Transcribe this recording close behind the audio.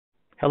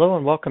Hello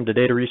and welcome to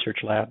Data Research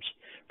Labs.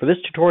 For this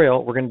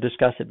tutorial, we're going to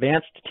discuss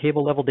advanced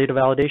table-level data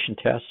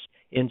validation tests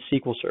in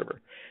SQL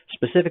Server.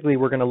 Specifically,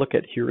 we're going to look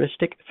at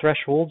heuristic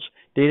thresholds,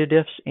 data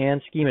diffs,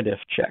 and schema diff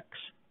checks.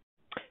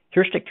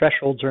 Heuristic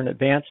thresholds are an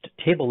advanced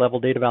table-level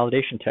data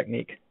validation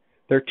technique.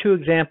 There are two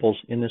examples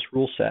in this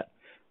rule set.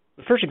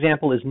 The first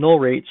example is null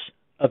rates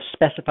of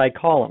specified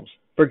columns.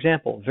 For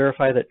example,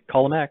 verify that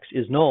column X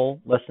is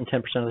null less than 10%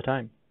 of the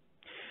time.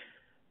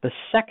 The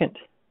second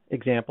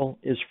example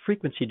is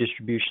frequency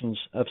distributions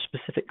of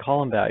specific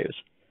column values.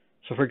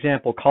 So for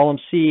example, column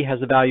C has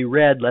the value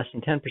red less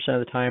than 10%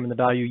 of the time and the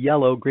value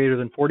yellow greater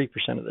than 40%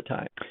 of the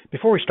time.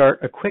 Before we start,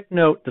 a quick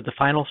note that the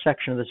final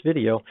section of this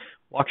video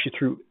walks you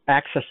through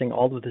accessing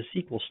all of the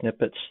SQL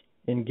snippets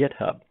in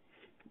Github.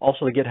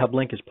 Also, the Github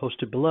link is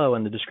posted below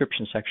in the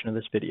description section of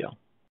this video.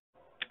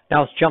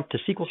 Now let's jump to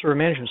SQL Server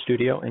Management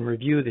Studio and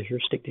review the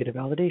heuristic data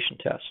validation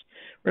test.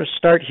 We're going to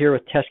start here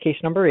with test case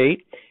number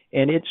 8,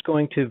 and it's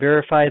going to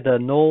verify the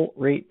null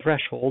rate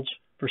thresholds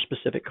for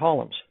specific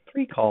columns,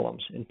 3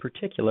 columns in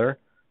particular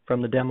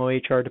from the demo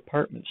HR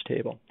departments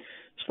table.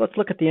 So let's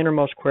look at the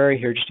innermost query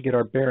here just to get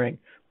our bearing.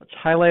 Let's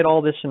highlight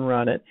all this and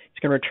run it. It's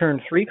going to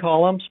return 3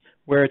 columns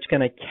where it's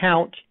going to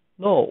count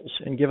nulls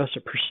and give us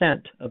a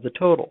percent of the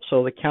total.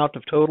 So the count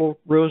of total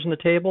rows in the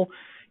table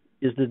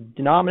is the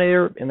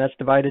denominator, and that's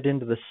divided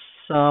into the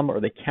sum or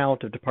the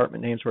count of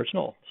department names where it's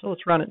null. So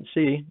let's run it and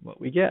see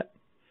what we get.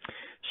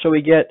 So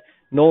we get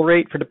null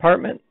rate for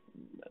department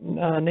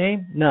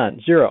name, none,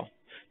 0.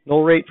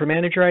 Null rate for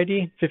manager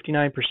ID,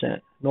 59%.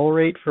 Null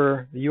rate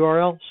for the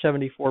URL,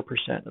 74%.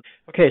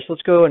 Okay, so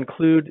let's go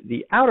include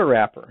the outer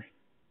wrapper,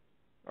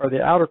 or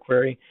the outer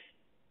query,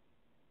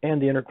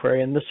 and the inner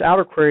query. And this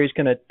outer query is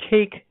going to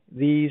take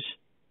these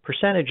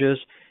percentages,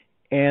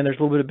 and there's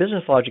a little bit of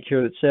business logic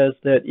here that says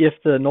that if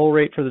the null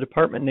rate for the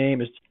department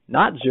name is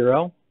not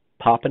 0,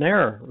 pop an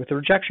error with a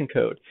rejection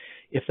code.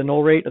 If the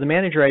null rate of the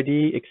manager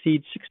ID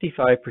exceeds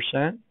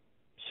 65%,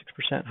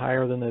 6%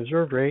 higher than the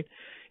observed rate,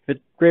 if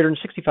it's greater than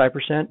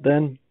 65%,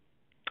 then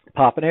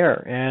pop an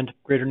error, and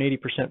greater than 80%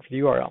 for the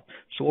URL.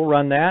 So we'll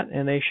run that,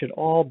 and they should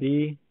all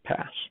be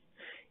pass.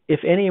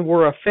 If any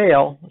were a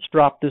fail, let's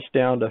drop this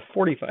down to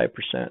 45%,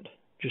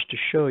 just to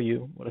show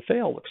you what a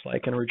fail looks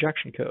like in a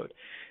rejection code.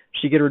 So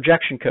you get a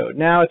rejection code.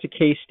 Now it's a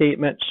case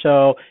statement,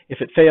 so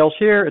if it fails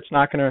here, it's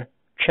not going to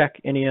check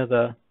any of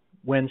the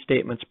when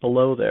statements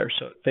below there,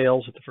 so it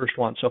fails at the first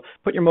one. So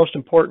put your most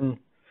important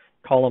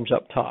columns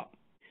up top.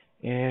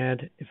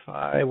 And if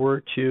I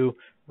were to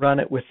run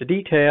it with the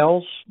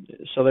details,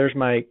 so there's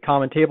my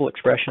common table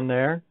expression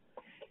there,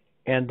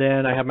 and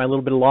then I have my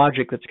little bit of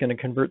logic that's going to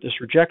convert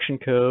this rejection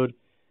code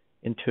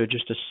into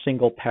just a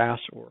single pass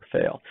or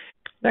fail.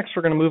 Next,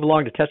 we're going to move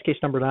along to test case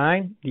number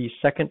 9, the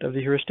second of the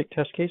heuristic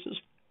test cases.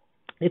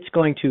 It's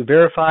going to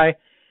verify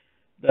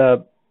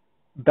the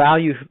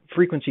value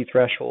frequency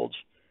thresholds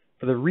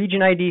for the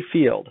region ID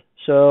field.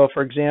 So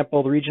for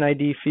example, the region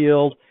ID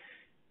field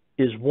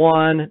is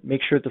 1,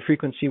 make sure that the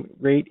frequency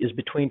rate is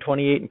between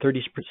 28 and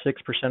 36%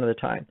 of the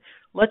time.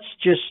 Let's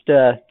just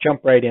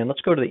jump right in.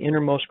 Let's go to the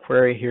innermost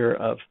query here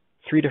of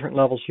 3 different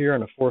levels here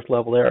and a 4th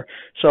level there.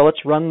 So let's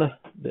run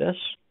this,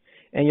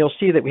 and you'll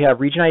see that we have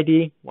region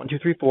ID 1, 2,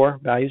 3, 4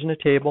 values in a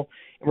table,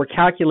 and we're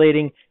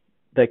calculating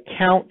the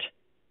count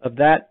of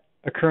that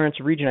occurrence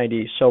of region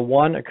ID. So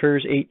 1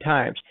 occurs 8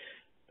 times.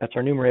 That's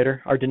our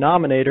numerator. Our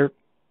denominator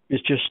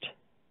is just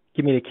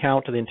give me the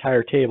count of the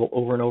entire table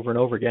over and over and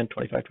over again,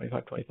 25,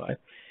 25, 25.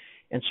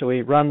 And so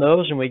we run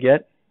those and we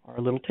get our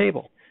little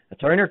table.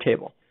 That's our inner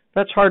table.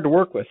 That's hard to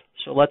work with.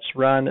 So let's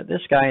run this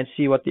guy and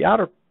see what the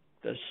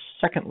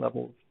second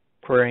level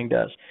querying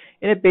does.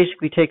 And it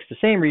basically takes the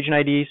same region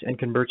IDs and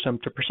converts them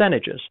to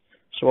percentages.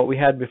 So what we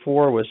had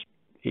before was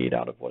 8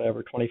 out of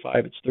whatever,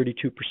 25, it's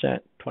 32%,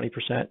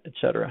 20%,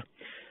 etc.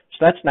 So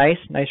that's nice,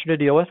 nicer to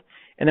deal with.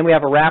 And then we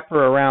have a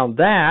wrapper around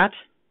that,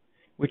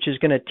 which is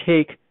going to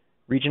take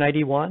region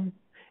ID 1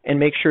 and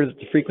make sure that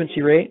the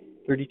frequency rate,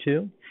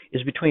 32,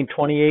 is between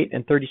 28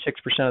 and 36%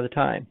 of the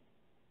time.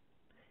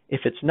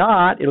 If it's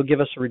not, it'll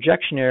give us a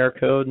rejection error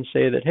code and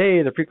say that,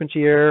 hey, the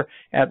frequency error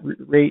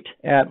rate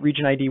at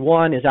region ID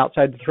 1 is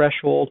outside the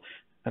threshold.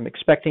 I'm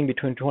expecting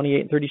between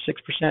 28 and 36%,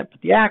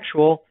 but the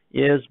actual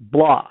is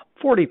blah,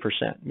 40%.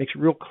 It makes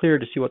it real clear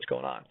to see what's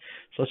going on.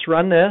 So let's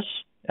run this,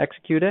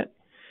 execute it.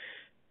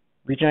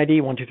 Region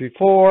ID 1, 2, 3,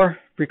 4,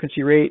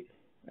 frequency rate,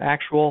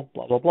 actual,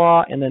 blah, blah,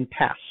 blah, and then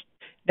pass.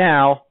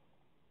 Now,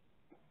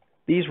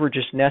 these were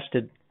just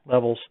nested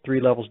levels, 3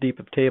 levels deep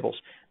of tables.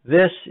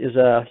 This is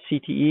a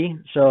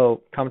CTE,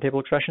 so common table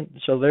expression.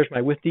 So there's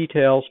my with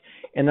details,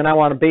 and then I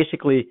want to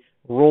basically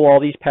roll all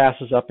these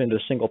passes up into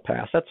a single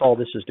pass. That's all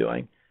this is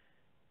doing.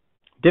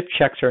 Diff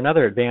checks are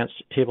another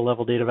advanced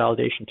table-level data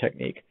validation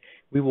technique.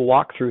 We will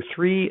walk through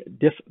 3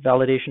 diff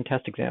validation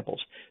test examples.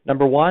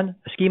 Number 1,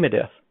 a schema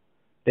diff.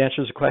 The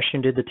answer is the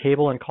question, did the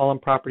table and column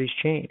properties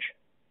change?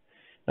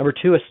 Number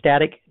 2, a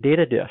static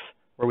data diff,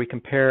 where we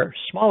compare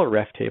smaller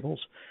ref tables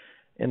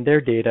and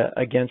their data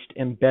against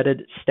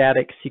embedded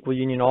static SQL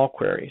Union All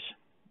queries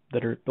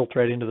that are built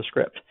right into the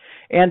script.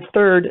 And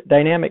third,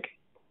 dynamic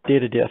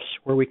data diffs,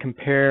 where we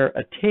compare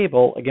a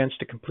table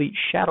against a complete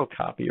shadow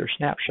copy or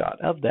snapshot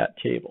of that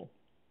table,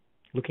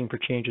 looking for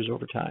changes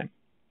over time.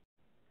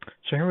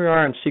 So here we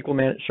are in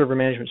SQL Server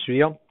Management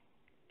Studio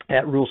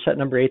at rule set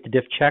number 8, the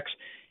diff checks,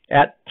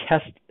 at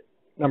test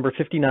number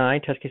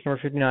 59, test case number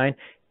 59,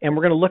 and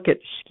we're going to look at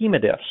schema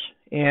diffs.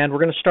 And we're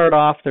going to start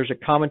off, there's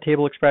a common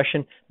table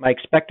expression. My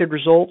expected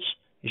results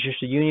is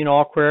just a union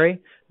all query.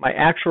 My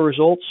actual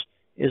results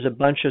is a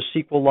bunch of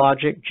SQL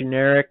logic,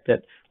 generic,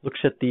 that looks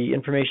at the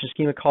information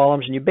schema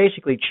columns, and you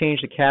basically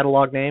change the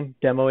catalog name,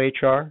 demo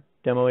HR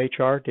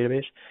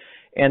database,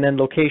 and then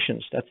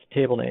locations, that's the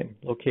table name,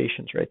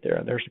 locations right there,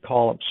 and there's the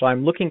column. So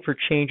I'm looking for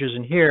changes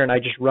in here, and I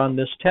just run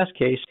this test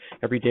case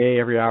every day,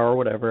 every hour,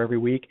 whatever, every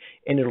week,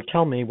 and it'll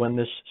tell me when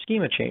this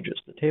schema changes,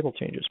 the table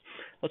changes.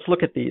 Let's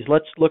look at these.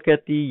 Let's look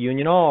at the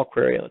union all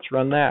query. Let's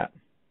run that.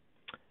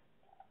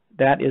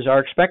 That is our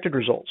expected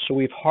results. So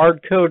we've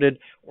hard-coded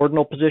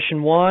ordinal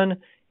position 1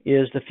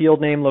 is the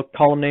field name,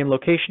 column name,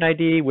 location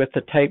ID with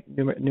the type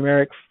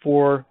numeric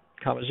 4,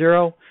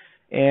 0,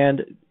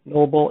 and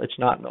nullable, it's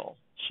not null.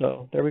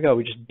 So there we go.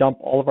 We just dump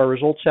all of our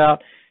results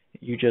out.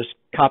 You just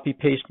copy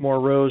paste more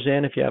rows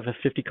in. If you have a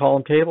 50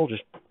 column table,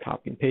 just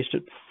copy and paste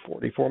it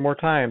 44 more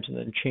times and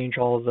then change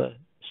all of the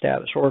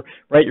status. Or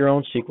write your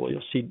own SQL.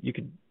 You'll see you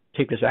could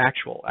take this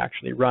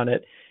actually run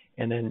it,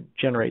 and then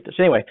generate this.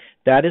 Anyway,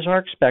 that is our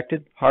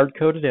expected,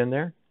 hard-coded in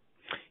there.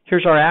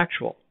 Here's our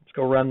actual. Let's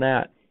go run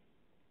that.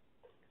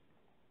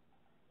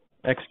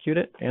 Execute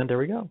it, and there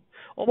we go.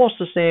 Almost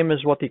the same as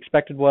what the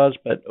expected was,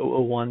 but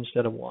 001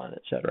 instead of 1,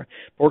 etc.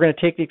 But we're going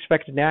to take the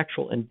expected and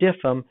actual and diff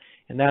them,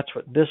 and that's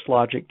what this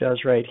logic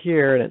does right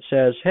here. And it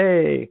says,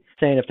 hey,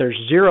 saying if there's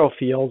 0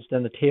 fields,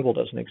 then the table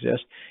doesn't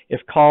exist. If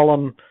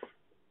column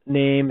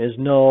name is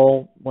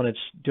null when it's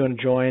doing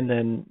a join,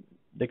 then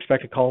the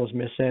expected column is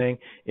missing.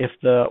 If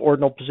the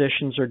ordinal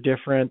positions are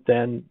different,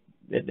 then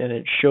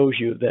it shows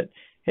you that,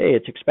 hey,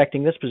 it's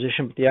expecting this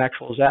position, but the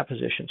actual is that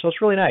position. So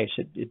it's really nice.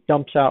 It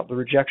dumps out the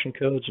rejection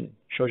codes and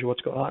shows you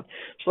what's going on.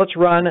 So let's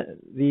run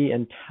the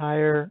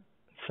entire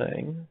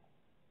thing.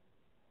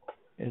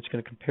 And it's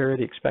going to compare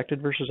the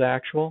expected versus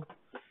actual,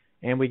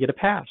 and we get a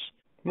pass.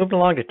 Moving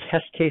along to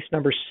test case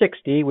number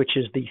 60, which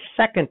is the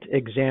second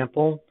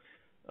example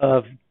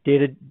of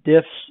data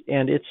diffs,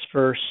 and it's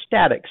for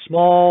static,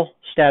 small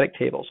static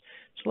tables.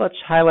 So let's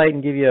highlight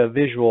and give you a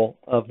visual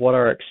of what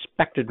our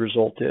expected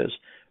result is.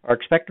 Our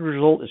expected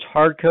result is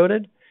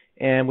hard-coded,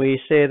 and we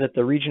say that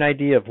the region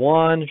ID of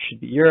 1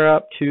 should be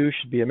Europe, 2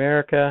 should be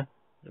America,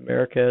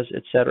 Americas,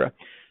 etc.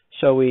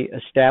 So we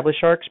establish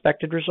our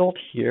expected result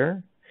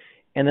here,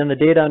 and then the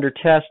data under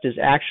test is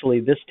actually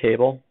this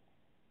table,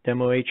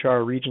 demo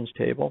HR regions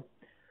table,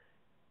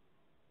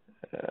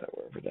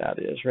 wherever that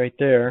is, right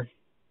there.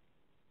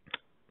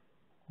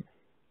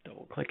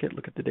 Double-click it,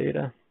 look at the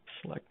data,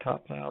 select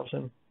top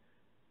 1,000.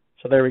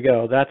 So there we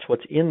go. That's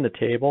what's in the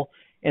table.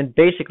 And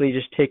basically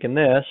just taking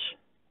this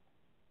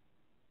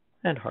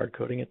and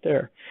hard-coding it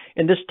there.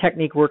 And this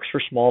technique works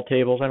for small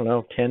tables, I don't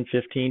know, 10,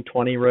 15,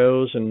 20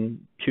 rows and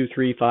 2,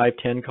 3, 5,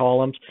 10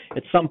 columns.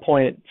 At some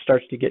point it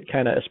starts to get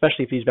kind of,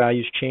 especially if these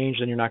values change,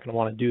 then you're not going to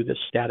want to do this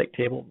static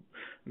table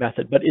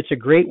method. But it's a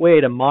great way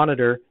to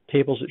monitor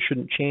tables that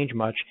shouldn't change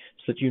much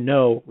so that you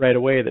know right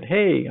away that,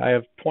 hey, I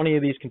have 20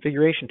 of these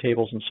configuration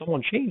tables and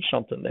someone changed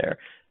something there.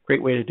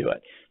 Great way to do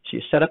it. So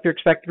you set up your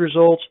expected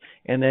results,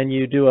 and then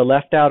you do a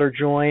left outer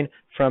join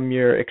from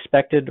your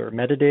expected or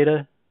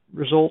metadata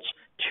results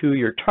to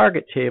your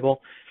target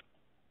table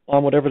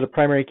on whatever the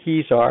primary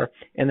keys are,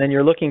 and then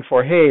you're looking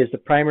for, hey, is the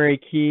primary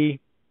key,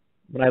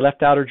 when I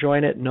left outer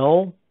join it,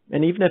 null?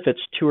 And even if it's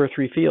 2 or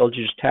 3 fields,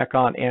 you just tack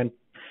on and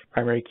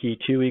primary key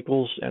 2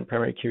 equals and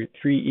primary key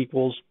 3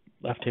 equals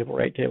left table,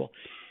 right table.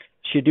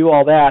 So you do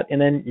all that,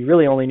 and then you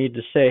really only need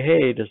to say,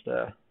 hey, does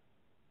the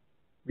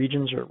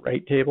regions or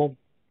right table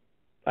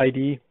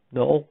ID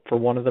null for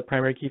one of the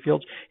primary key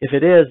fields? If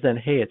it is, then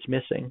hey, it's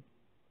missing.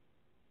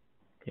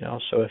 You know,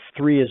 so if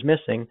 3 is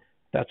missing,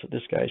 that's what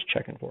this guy is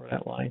checking for,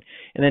 that line.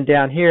 And then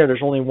down here,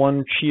 there's only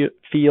one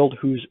field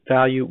whose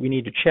value we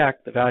need to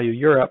check, the value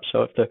Europe.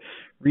 So if the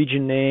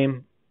region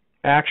name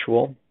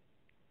actual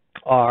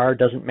R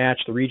doesn't match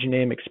the region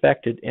name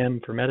expected,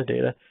 M for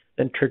metadata,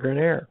 then trigger an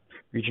error.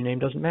 Region name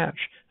doesn't match.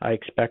 I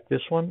expect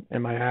this one,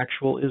 and my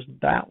actual is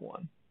that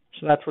one.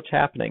 So that's what's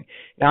happening.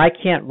 Now I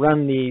can't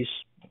run these.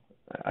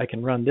 I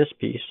can run this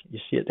piece. You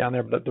see it down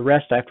there, but the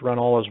rest I have to run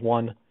all as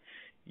one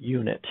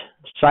unit.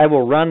 So I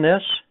will run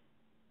this,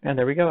 and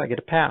there we go. I get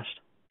a pass.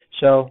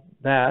 So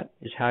that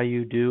is how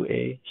you do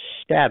a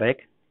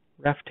static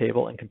ref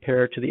table and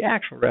compare it to the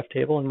actual ref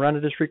table and run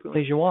it as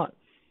frequently as you want.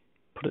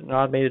 Put it in an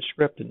automated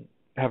script and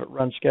have it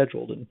run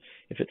scheduled. And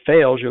if it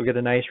fails, you'll get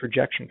a nice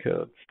rejection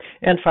code.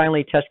 And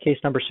finally, test case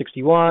number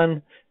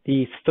 61,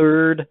 the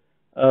third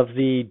of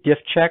the diff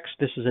checks.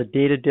 This is a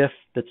data diff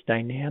that's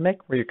dynamic,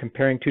 where you're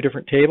comparing 2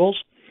 different tables.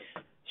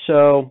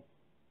 So,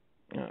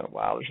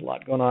 wow, there's a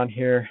lot going on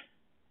here.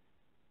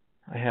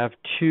 I have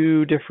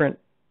 2 different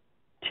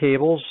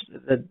tables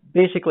that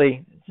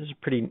basically, this is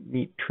a pretty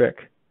neat trick.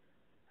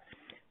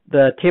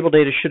 the table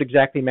data should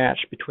exactly match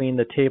between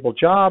the table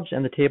jobs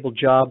and the table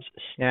jobs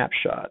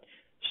snapshot.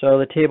 So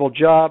the table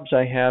jobs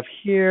I have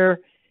here,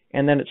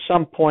 and then at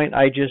some point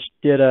I just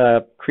did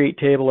a create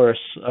table or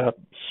a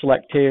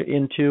select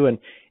into,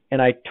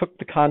 and I took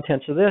the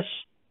contents of this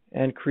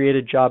and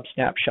created job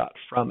snapshot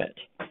from it.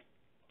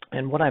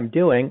 And what I'm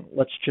doing,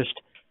 let's just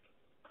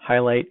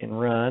highlight and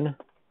run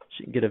so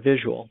you can get a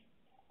visual.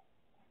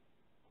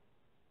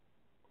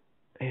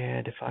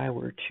 And if I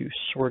were to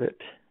sort it,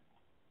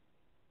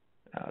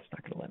 oh, it's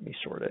not going to let me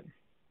sort it.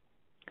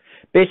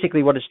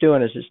 Basically what it's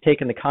doing is it's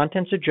taking the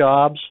contents of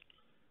jobs,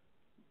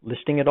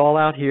 listing it all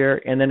out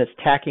here, and then it's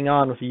tacking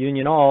on with a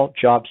union all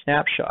job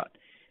snapshot.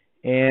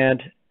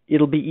 And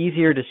it'll be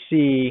easier to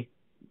see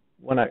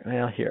when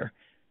here.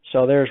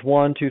 So there's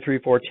 1, 2, 3,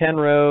 4, 10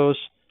 rows,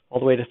 all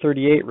the way to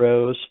 38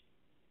 rows.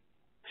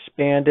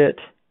 Expand it,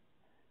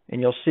 and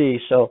you'll see,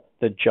 so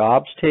the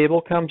jobs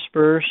table comes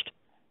first,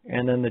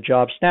 and then the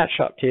job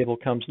snapshot table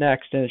comes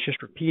next, and it's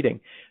just repeating.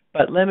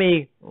 But let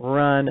me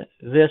run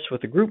this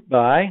with a group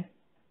by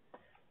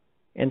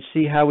and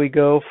see how we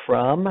go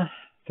from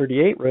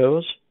 38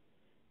 rows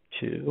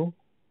to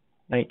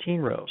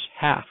 19 rows,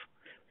 half.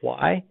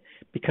 Why?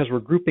 Because we're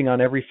grouping on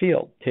every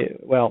field.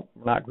 Well,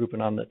 we're not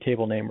grouping on the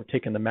table name, we're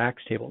taking the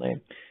max table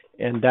name.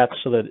 And that's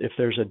so that if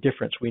there's a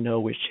difference, we know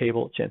which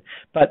table it's in.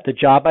 But the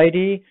job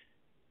ID,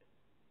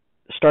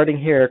 starting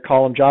here,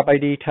 column job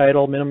ID,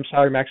 title, minimum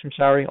salary, maximum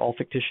salary, all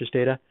fictitious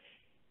data,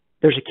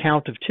 there's a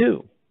count of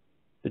 2.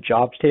 The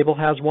jobs table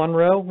has 1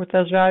 row with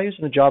those values,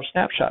 and the job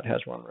snapshot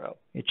has 1 row.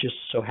 It just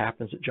so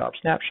happens that job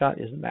snapshot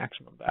is the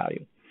maximum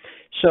value.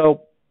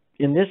 So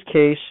in this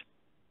case,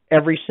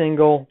 every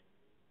single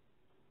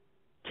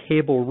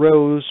table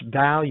rows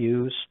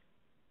values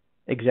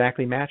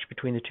exactly match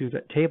between the two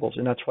tables,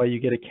 and that's why you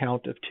get a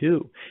count of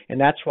 2.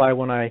 And that's why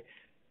when I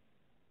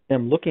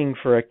am looking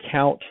for a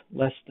count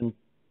less than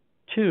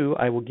 2,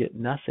 I will get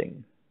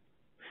nothing,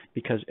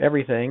 because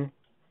everything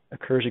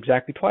occurs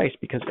exactly twice,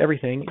 because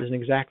everything is an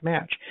exact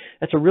match.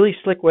 That's a really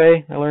slick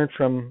way I learned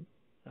from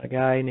a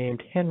guy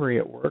named Henry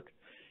at work,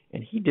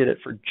 and he did it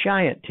for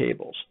giant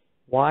tables,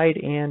 wide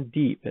and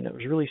deep, and it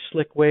was a really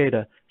slick way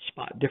to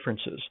spot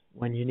differences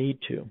when you need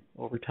to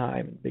over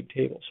time in big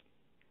tables.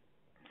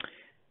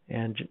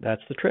 And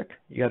that's the trick.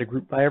 You got to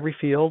group by every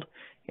field,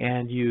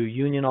 and you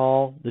union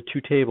all the 2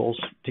 tables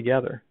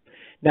together.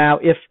 Now,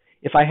 if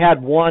I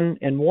had 1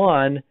 and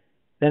 1,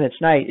 then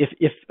it's nice.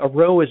 If a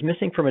row is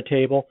missing from a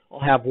table, I'll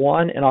have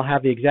 1 and I'll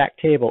have the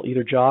exact table,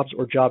 either jobs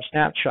or job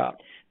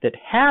snapshot, that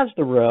has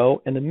the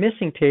row, and the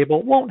missing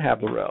table won't have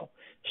the row.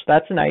 So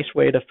that's a nice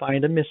way to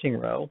find a missing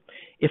row.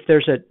 If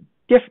there's a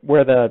diff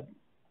where the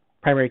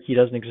primary key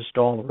doesn't exist at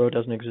all and the row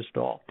doesn't exist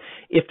at all.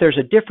 If there's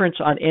a difference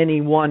on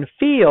any one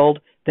field,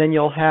 then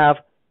you'll have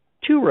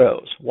 2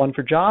 rows, one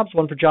for jobs,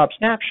 one for job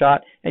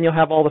snapshot, and you'll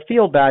have all the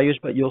field values,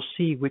 but you'll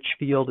see which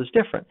field is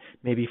different.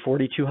 Maybe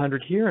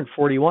 4200 here and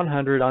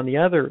 4100 on the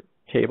other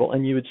table,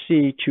 and you would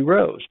see 2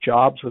 rows,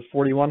 jobs with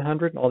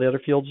 4100 and all the other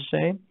fields the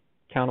same,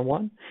 count of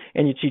 1,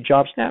 and you'd see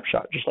job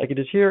snapshot just like it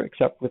is here,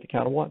 except with the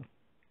count of 1.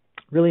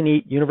 Really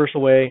neat,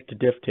 universal way to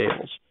diff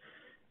tables.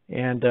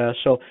 And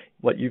so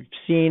what you've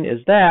seen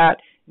is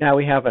that. Now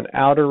we have an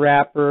outer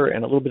wrapper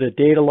and a little bit of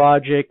data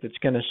logic that's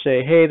going to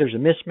say, hey, there's a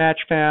mismatch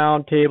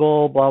found,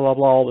 table, blah, blah,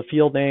 blah, all the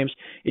field names.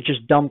 It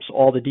just dumps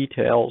all the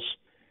details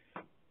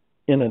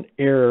in an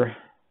error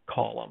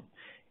column.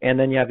 And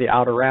then you have the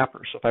outer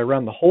wrapper. So if I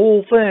run the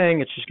whole thing,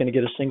 it's just going to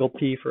get a single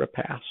P for a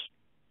pass.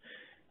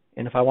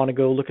 And if I want to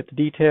go look at the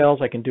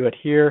details, I can do it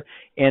here.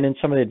 And in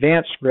some of the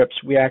advanced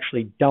scripts, we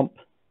actually dump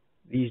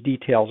these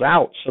details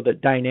out so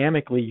that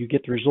dynamically you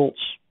get the results.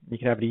 You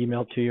can have it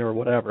emailed to you or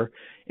whatever,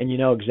 and you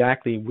know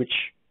exactly which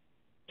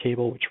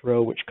table, which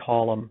row, which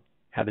column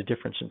had a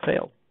difference and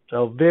failed.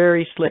 So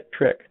very slick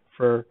trick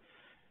for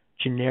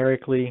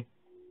generically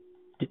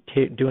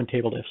doing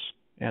table diffs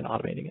and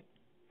automating it.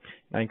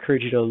 And I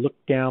encourage you to look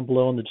down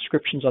below in the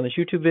descriptions on this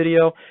YouTube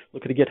video,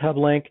 look at the GitHub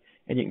link,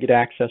 and you can get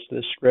access to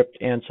this script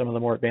and some of the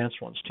more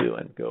advanced ones too,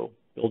 and go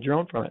build your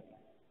own from it.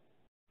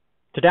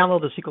 To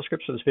download the SQL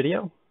scripts for this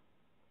video,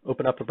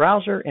 open up a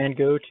browser and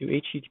go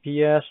to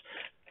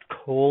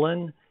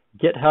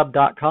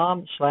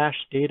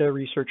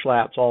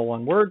https://github.com/data-research-labs, all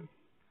one word.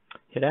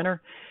 Hit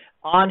enter.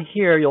 On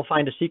here, you'll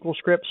find a SQL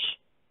scripts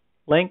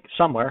link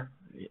somewhere.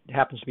 It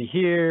happens to be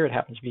here. It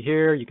happens to be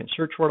here. You can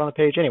search for it on the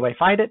page. Anyway,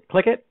 find it,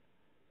 click it,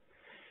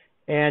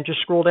 and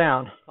just scroll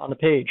down on the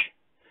page.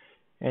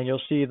 And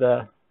you'll see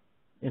the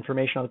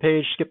information on the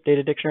page. Skip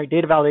data dictionary,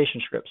 data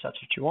validation scripts.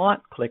 That's what you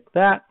want. Click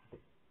that.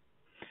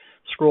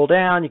 Scroll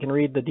down. You can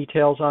read the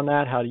details on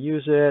that, how to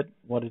use it,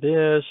 what it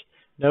is,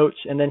 notes,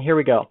 and then here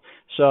we go.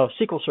 So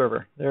SQL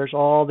Server, there's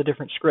all the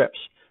different scripts.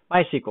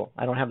 MySQL,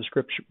 I don't have the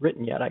script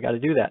written yet. I got to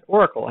do that.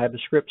 Oracle, I have the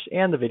scripts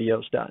and the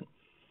videos done.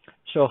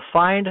 So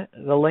find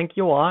the link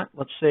you want.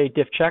 Let's say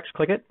diff checks.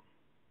 Click it.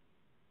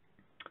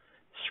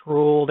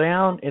 Scroll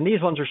down, and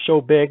these ones are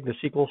so big, the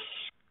SQL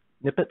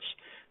snippets,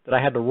 that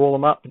I had to roll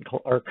them up and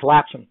or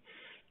collapse them.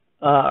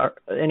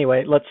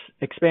 Anyway, let's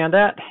expand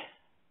that.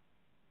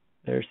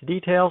 There's the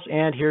details,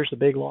 and here's the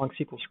big long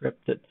SQL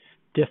script that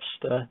diffs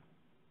the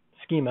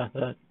schema,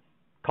 the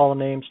column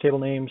names, table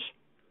names,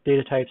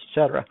 data types,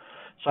 etc.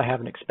 So I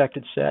have an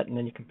expected set, and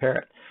then you compare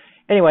it.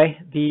 Anyway,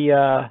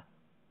 the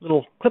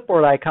little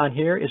clipboard icon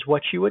here is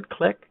what you would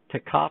click to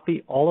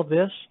copy all of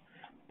this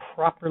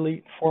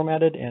properly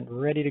formatted and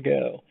ready to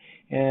go.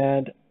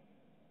 And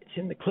it's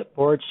in the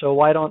clipboard, so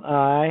why don't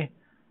I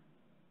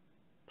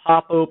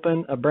pop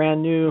open a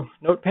brand new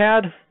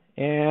notepad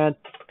and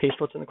paste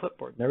what's in the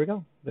clipboard. There we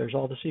go. There's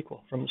all the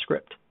SQL from the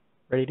script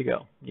ready to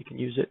go. You can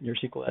use it in your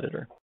SQL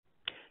editor.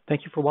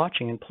 Thank you for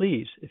watching, and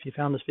please, if you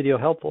found this video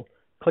helpful,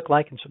 click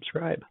like and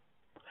subscribe.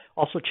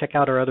 Also check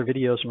out our other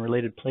videos and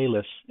related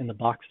playlists in the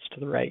boxes to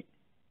the right.